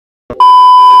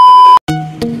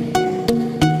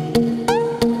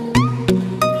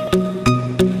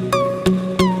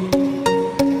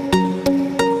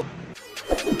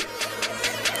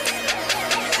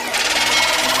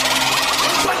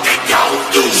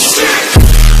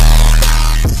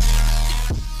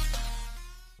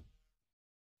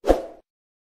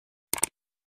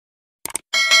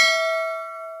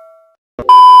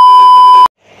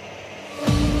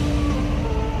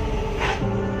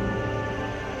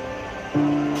If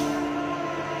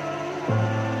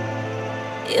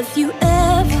you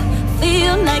ever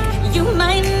feel like you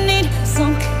might need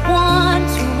someone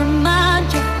to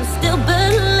remind you who still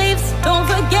believes, don't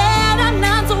forget I'm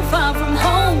not so far from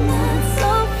home.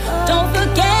 Don't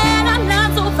forget I'm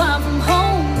not so far from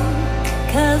home.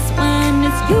 'Cause when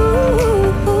it's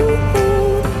you,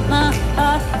 my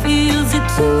heart feels it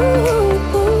too.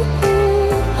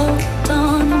 Hold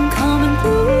on, I'm coming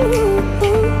through.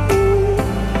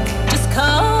 Just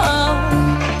call,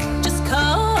 just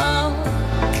call,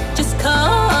 just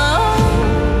call.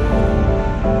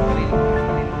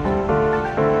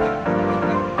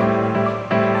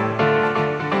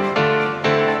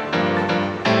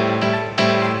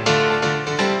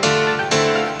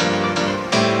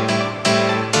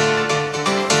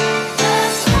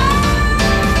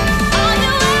 All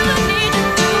you ever need to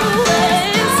do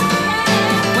is,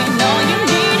 when all you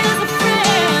need is a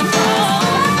friend.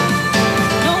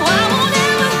 No, I won't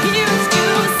ever hear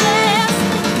excuses.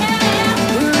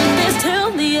 We're in this till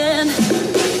the end.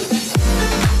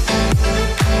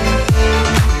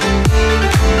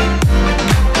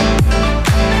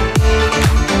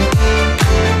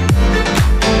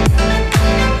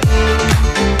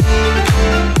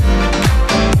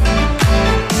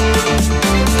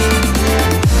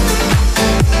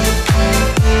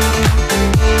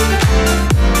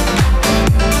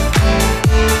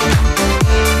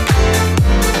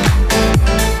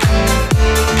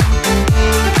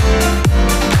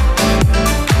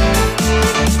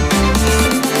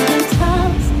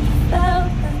 Times felt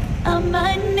like I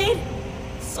might need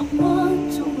someone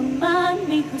to remind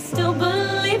me who still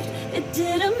believed it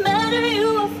didn't matter you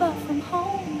were far from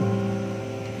home.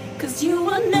 'Cause you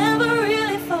were never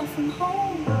really far from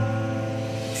home.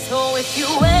 So if you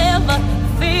ever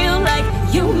feel like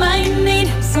you might need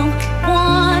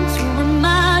someone to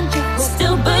remind you who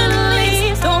still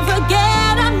believes, don't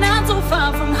forget I'm not so far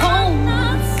from home.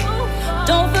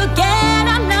 Don't forget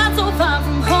I'm not so far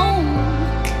from home.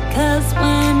 'Cause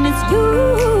when it's you,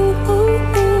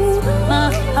 my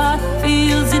heart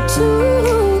feels it too.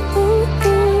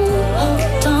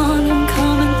 Hold on, I'm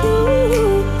coming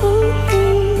through.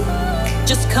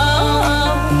 Just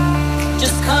call,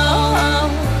 just call,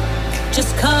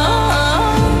 just call.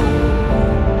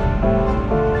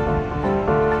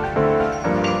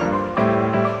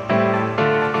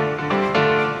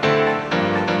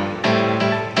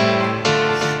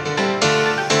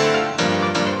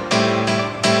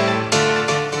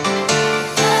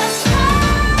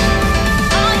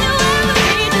 All you ever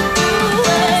need to do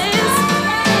is,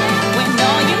 when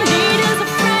all you need is a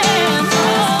friend.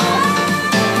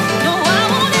 No, I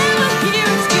won't ever hear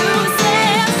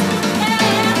excuses.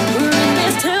 We're in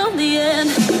this till the end.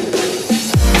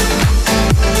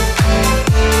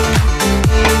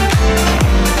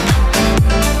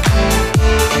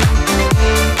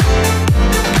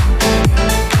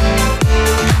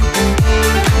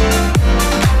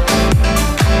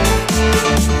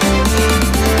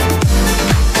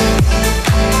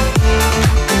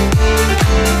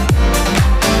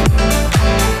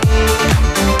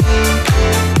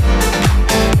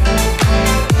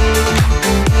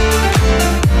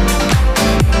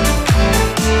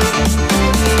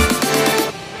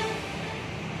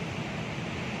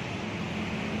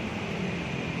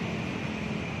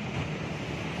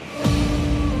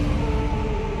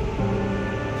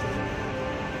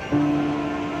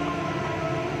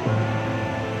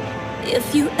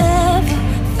 If you ever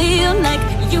feel like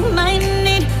you might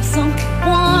need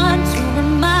someone to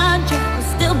remind you who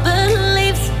still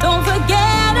believes, don't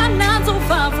forget I'm not so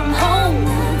far from home.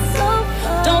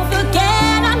 Don't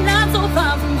forget I'm not so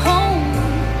far from home.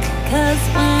 'Cause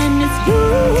when it's you,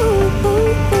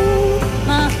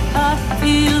 my heart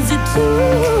feels it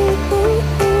too.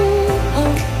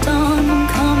 Hold on, I'm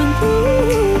coming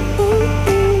through.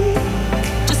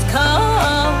 Just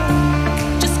call,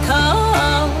 just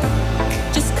call,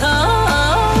 just call.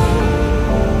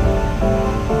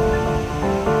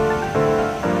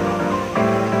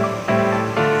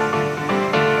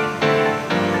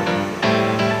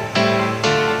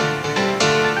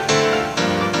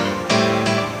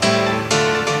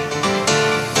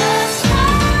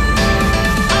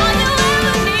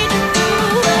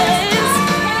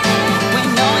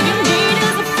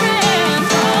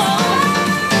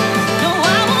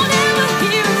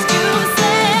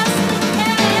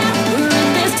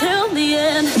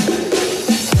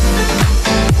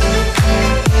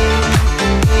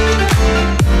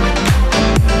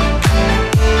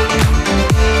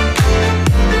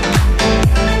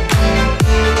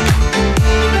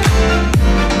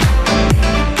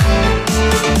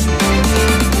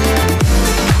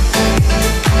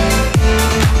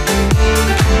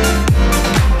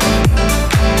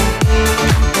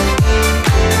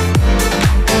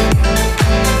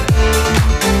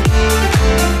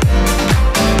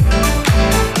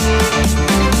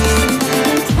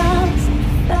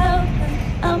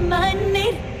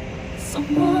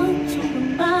 Someone to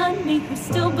remind me who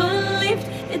still believed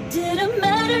it didn't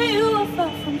matter you were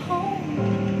far from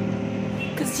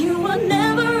home. 'Cause you were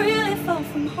never really far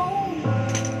from home.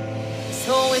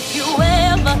 So if you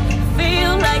ever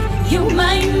feel like you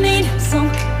might need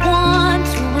someone